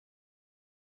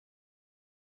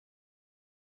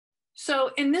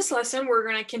So in this lesson, we're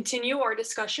going to continue our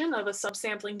discussion of a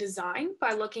subsampling design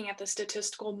by looking at the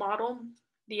statistical model,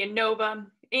 the ANOVA,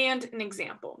 and an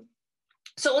example.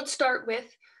 So let's start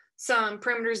with some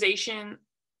parameterization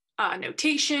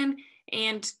notation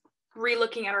and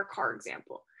re-looking at our car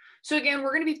example. So again,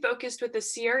 we're going to be focused with the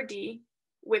CRD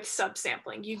with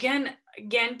subsampling. You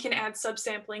again can add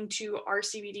subsampling to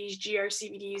RCVDs,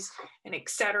 GRCVDs, and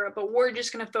etc. But we're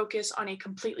just going to focus on a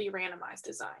completely randomized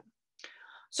design.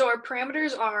 So our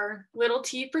parameters are little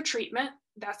t for treatment.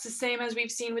 That's the same as we've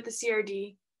seen with the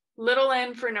CRD. Little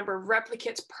n for number of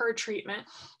replicates per treatment.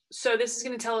 So this is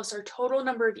going to tell us our total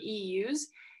number of EUs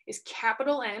is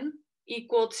capital N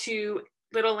equal to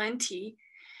little nt.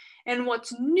 And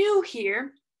what's new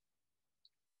here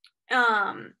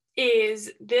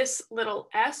is this little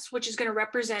s, which is going to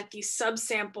represent the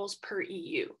subsamples per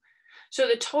EU. So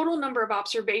the total number of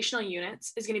observational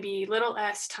units is going to be little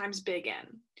s times big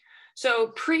N. So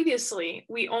previously,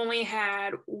 we only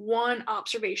had one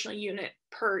observational unit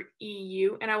per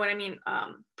EU. And when I mean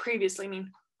previously, I mean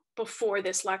before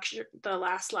this lecture, the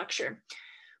last lecture.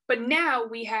 But now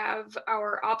we have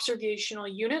our observational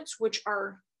units, which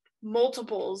are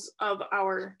multiples of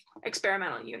our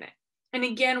experimental unit. And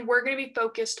again, we're going to be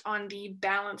focused on the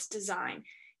balanced design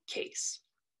case.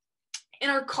 In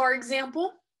our car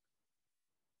example,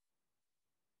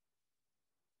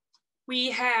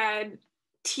 we had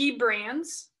T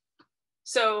brands,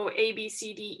 so A, B,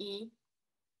 C, D, E.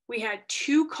 We had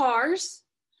 2 cars,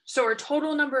 so our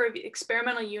total number of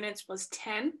experimental units was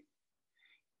 10.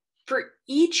 For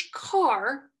each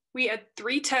car, we had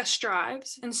 3 test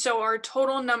drives, and so our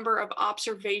total number of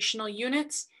observational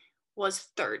units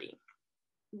was 30.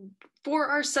 For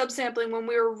our subsampling, when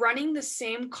we were running the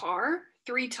same car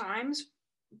 3 times,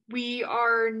 we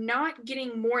are not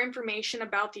getting more information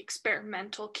about the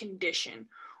experimental condition.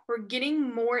 We're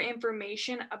getting more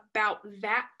information about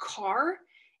that car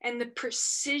and the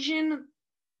precision of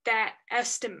that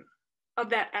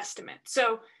estimate.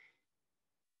 So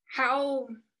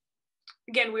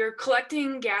again, we were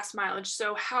collecting gas mileage,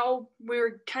 so how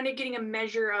we're kind of getting a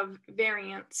measure of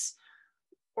variance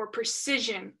or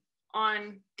precision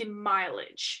on the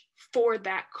mileage for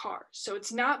that car. So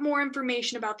it's not more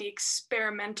information about the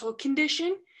experimental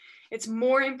condition, it's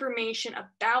more information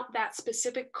about that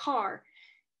specific car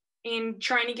and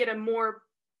trying to get a more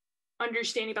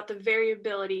understanding about the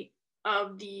variability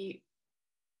of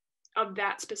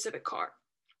that specific car.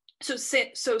 So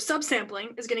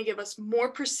subsampling is going to give us more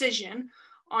precision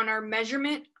on our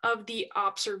measurement of the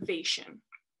observation.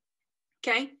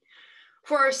 Okay.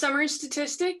 For our summary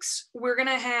statistics, we're going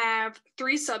to have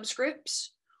 3 subscripts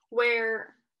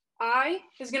where I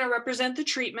is going to represent the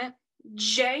treatment,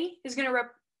 J is going to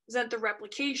represent the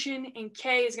replication, and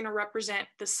K is going to represent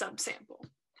the subsample.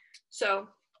 So,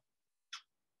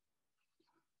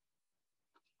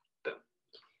 boom.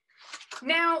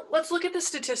 Now let's look at the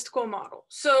statistical model.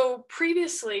 So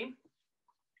previously,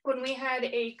 when we had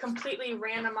a completely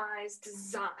randomized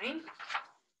design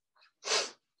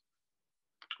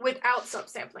without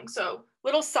subsampling, so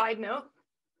little side note,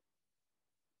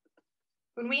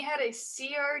 when we had a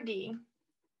CRD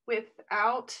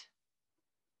without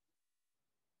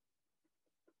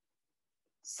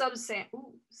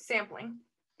subsampling,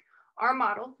 our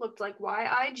model looked like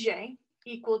Yij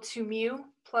equal to mu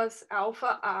plus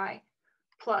alpha I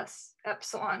plus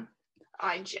epsilon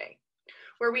ij,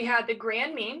 where we had the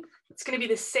grand mean. It's going to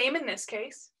be the same in this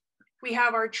case. We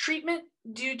have our treatment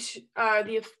due to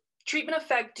the treatment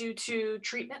effect due to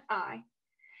treatment I,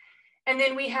 and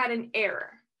then we had an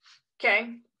error,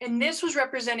 okay? And this was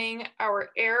representing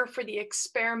our error for the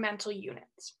experimental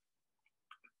units.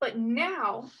 But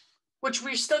now, which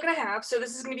we're still going to have, so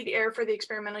this is going to be the error for the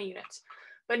experimental units.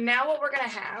 But now what we're going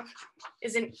to have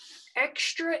is an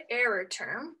extra error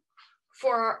term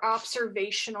for our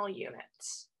observational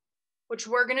units, which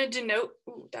we're going to denote,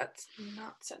 that's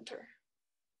not center,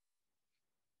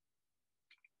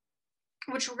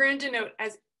 which we're going to denote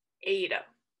as eta.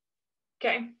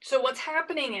 Okay, so what's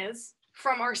happening is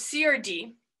from our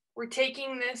CRD, we're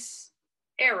taking this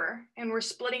error and we're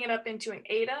splitting it up into an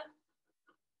eta,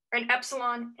 or an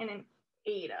epsilon and an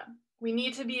eta. We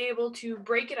need to be able to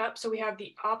break it up so we have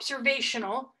the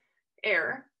observational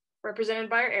error represented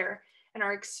by our error and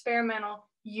our experimental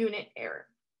unit error.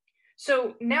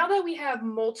 So now that we have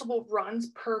multiple runs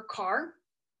per car,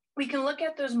 we can look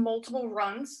at those multiple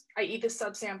runs, i.e. the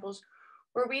subsamples,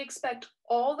 where we expect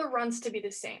all the runs to be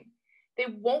the same. They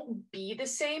won't be the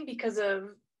same because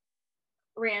of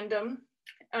random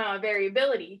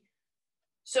variability.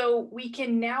 So we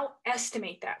can now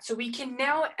estimate that. So we can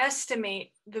now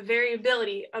estimate the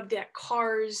variability of that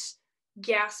car's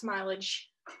gas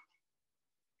mileage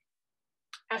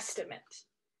estimate.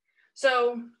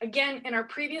 So again, in our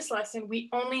previous lesson, we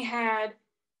only had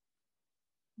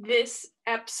this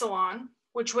epsilon,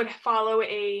 which would follow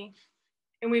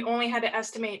and we only had to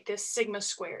estimate this sigma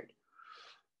squared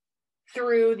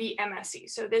through the MSE.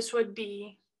 So this would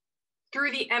be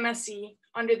through the MSE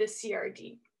under the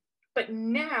CRD. But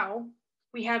now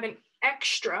we have an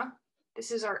extra,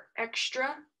 this is our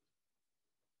extra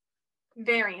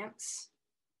variance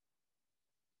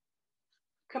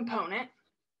component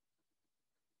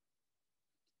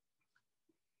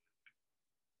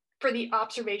for the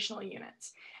observational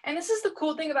units. And this is the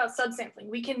cool thing about subsampling.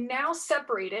 We can now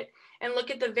separate it and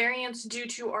look at the variance due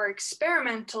to our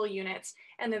experimental units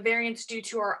and the variance due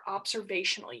to our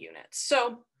observational units.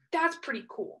 So that's pretty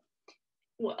cool.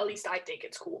 Well, at least I think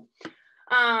it's cool.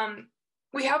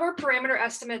 We have our parameter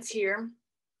estimates here.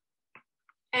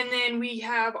 And then we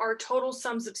have our total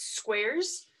sums of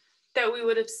squares that we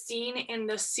would have seen in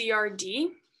the CRD.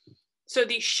 So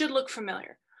these should look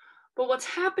familiar. But what's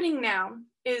happening now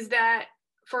is that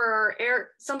for our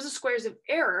sums of squares of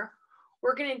error,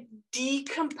 we're going to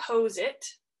decompose it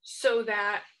so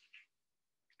that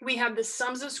we have the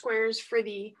sums of squares for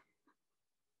the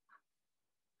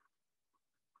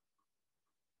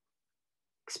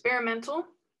experimental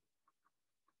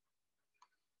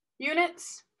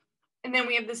units, and then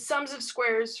we have the sums of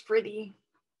squares for the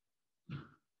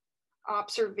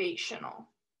observational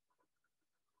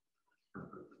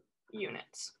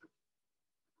units.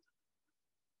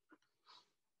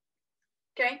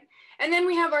 Okay, and then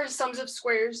we have our sums of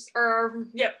squares, or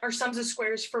our sums of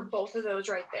squares for both of those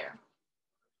right there.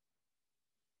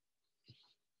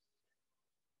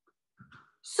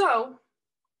 So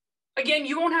again,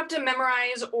 you won't have to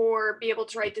memorize or be able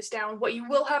to write this down. What you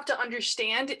will have to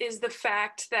understand is the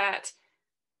fact that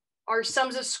our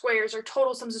sums of squares, our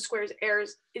total sums of squares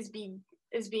errors is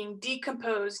being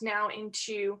decomposed now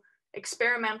into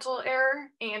experimental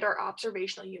error and our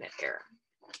observational unit error.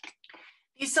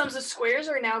 These sums of squares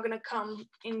are now going to come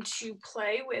into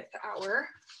play with our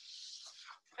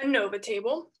ANOVA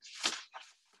table.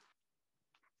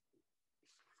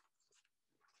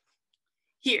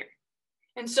 Here.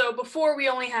 And so before we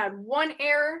only had one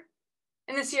error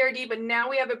in the CRD, but now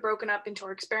we have it broken up into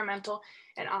our experimental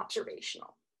and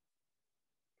observational.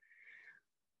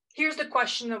 Here's the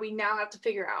question that we now have to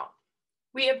figure out.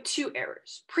 We have two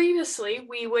errors. Previously,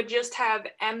 we would just have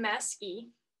MSE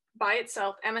by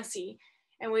itself, MSE,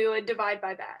 and we would divide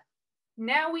by that.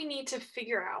 Now we need to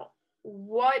figure out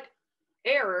what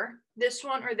error, this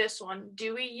one or this one,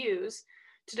 do we use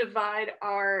to divide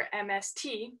our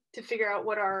MST to figure out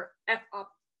what our F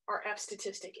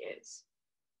statistic is.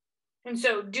 And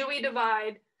so do we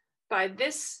divide by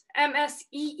this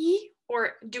MSEE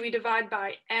or do we divide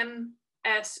by MSOE?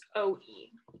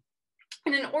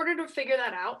 And in order to figure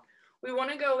that out, we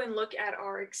want to go and look at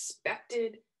our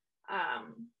expected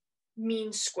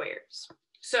mean squares.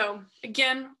 So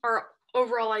again, our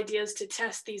overall idea is to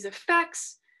test these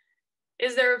effects.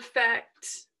 Is there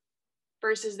effect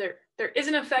versus there is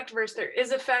an effect versus there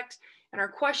is effect? And our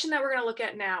question that we're going to look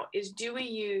at now is, do we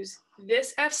use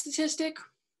this F statistic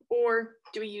or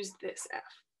do we use this F?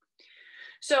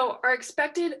 So our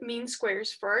expected mean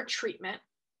squares for our treatment,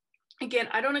 again,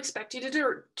 I don't expect you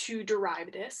to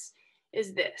derive this,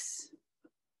 is this.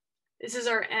 This is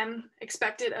our M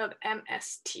expected of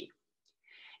MST.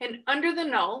 And under the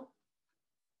null,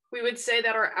 we would say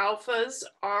that our alphas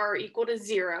are equal to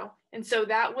 0. And so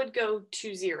that would go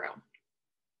to 0,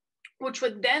 which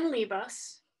would then leave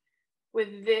us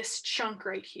with this chunk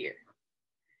right here.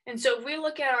 And so if we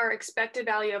look at our expected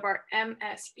value of our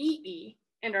MSEE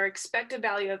and our expected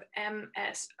value of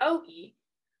MSOE,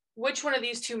 which one of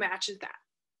these two matches that?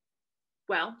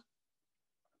 Well,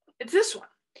 it's this one.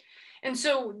 And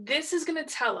so this is going to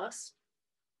tell us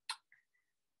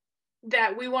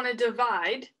that we want to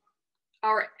divide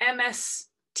our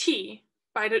MST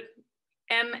by the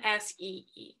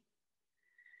MSEE,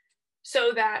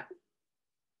 so that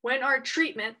when our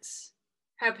treatments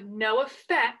have no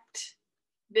effect,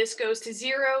 this goes to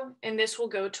 0 and this will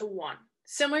go to 1,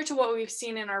 similar to what we've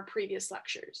seen in our previous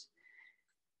lectures.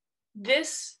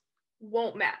 This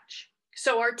won't match.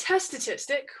 So our test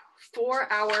statistic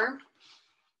for our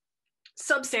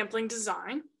subsampling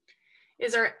design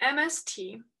is our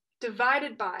MST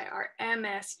divided by our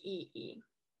MSEE.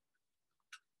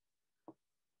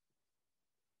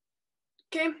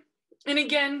 Okay, and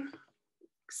again,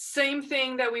 same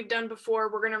thing that we've done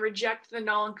before. We're going to reject the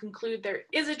null and conclude there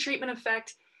is a treatment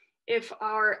effect if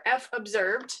our F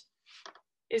observed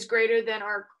is greater than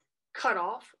our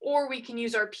cutoff, or we can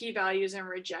use our p-values and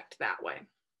reject that way.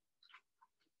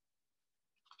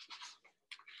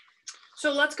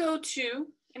 So let's go to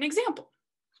an example.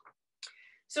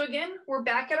 So again, we're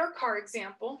back at our car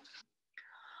example.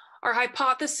 Our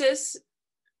hypothesis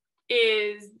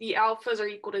is the alphas are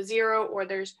equal to 0 or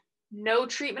there's no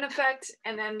treatment effect,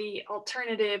 and then the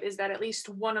alternative is that at least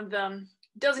one of them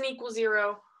doesn't equal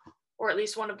 0 or at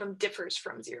least one of them differs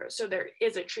from 0, so there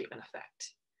is a treatment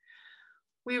effect.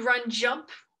 We run jump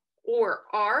or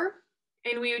R,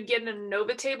 and we would get an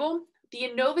ANOVA table. The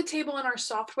ANOVA table in our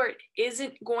software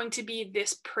isn't going to be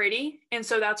this pretty, and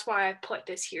so that's why I put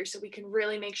this here, so we can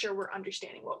really make sure we're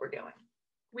understanding what we're doing.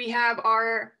 We have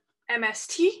our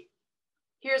MST,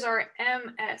 here's our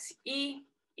MSE,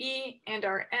 and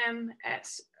our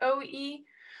MSOE.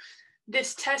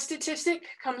 This test statistic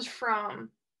comes from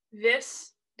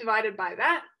this divided by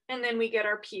that, and then we get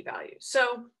our p-value.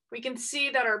 So we can see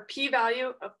that our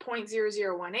p-value of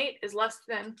 0.0018 is less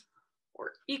than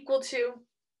or equal to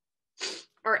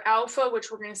our alpha, which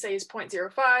we're going to say is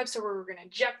 0.05, so we're going to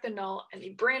eject the null, and the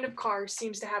brand of car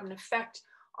seems to have an effect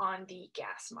on the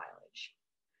gas mileage.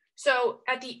 So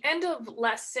at the end of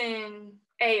lesson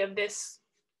A of this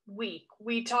week,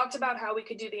 we talked about how we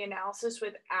could do the analysis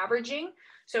with averaging.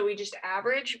 So we just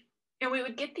average, and we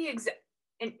would get the exact,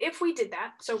 and if we did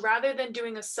that, so rather than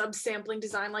doing a subsampling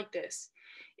design like this,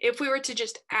 if we were to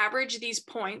just average these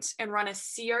points and run a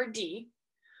CRD,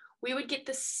 we would get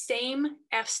the same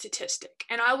F statistic.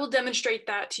 And I will demonstrate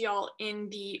that to y'all in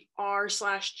the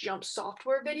R/jump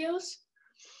software videos.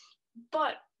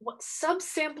 But what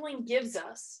subsampling gives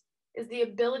us is the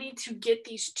ability to get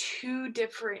these two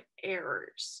different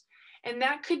errors. And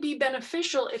that could be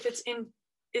beneficial if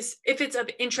it's of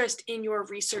interest in your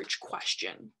research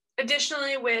question.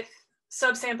 Additionally, with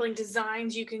subsampling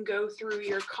designs, you can go through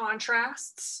your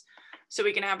contrasts. So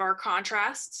we can have our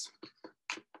contrasts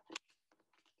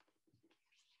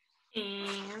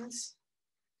and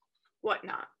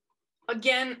whatnot.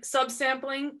 Again,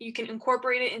 subsampling, you can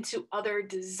incorporate it into other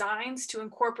designs to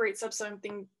incorporate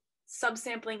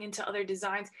subsampling into other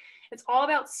designs. It's all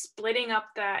about splitting up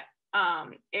that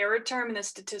error term in the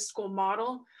statistical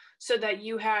model so that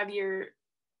you have your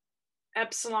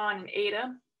epsilon and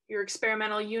eta, your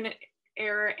experimental unit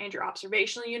error and your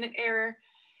observational unit error,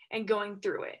 and going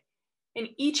through it. In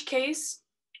each case,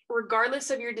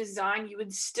 regardless of your design, you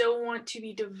would still want to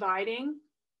be dividing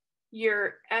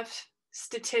your F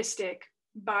statistic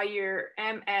by your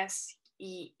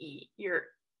MSEE, your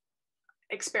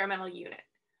experimental unit.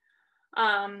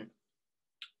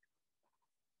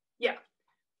 Yeah.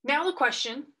 Now the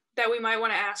question that we might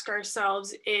want to ask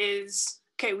ourselves is,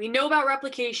 okay, we know about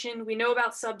replication, we know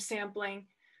about subsampling.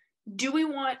 Do we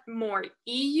want more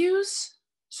EUs?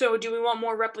 So do we want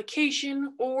more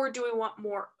replication, or do we want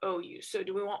more OUs? So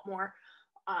do we want more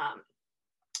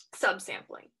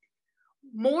subsampling?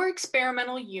 More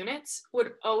experimental units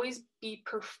would always be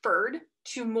preferred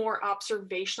to more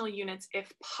observational units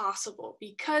if possible,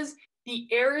 because the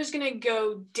error is going to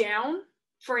go down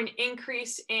for an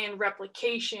increase in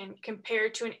replication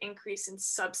compared to an increase in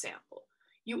subsample.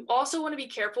 You also want to be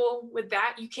careful with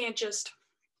that. You can't just,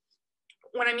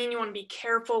 what I mean, you want to be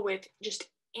careful with just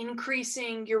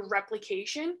increasing your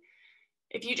replication.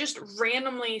 If you just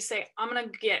randomly say, I'm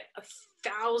going to get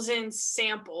 1,000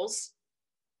 samples,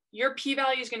 your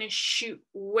p-value is going to shoot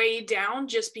way down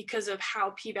just because of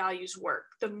how p-values work.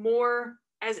 The more,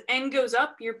 as n goes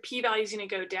up, your p-value is going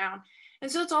to go down.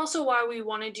 And so it's also why we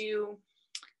want to do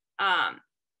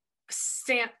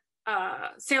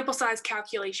sample size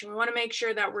calculation. We want to make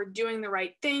sure that we're doing the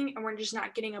right thing and we're just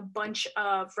not getting a bunch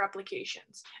of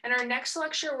replications. In our next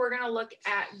lecture, we're going to look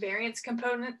at variance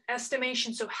component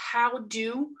estimation. So how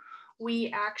do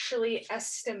we actually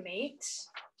estimate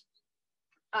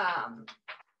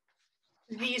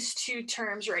these two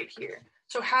terms right here?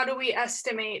 So how do we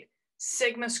estimate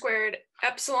sigma squared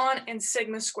epsilon and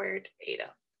sigma squared eta?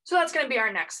 So that's going to be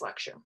our next lecture.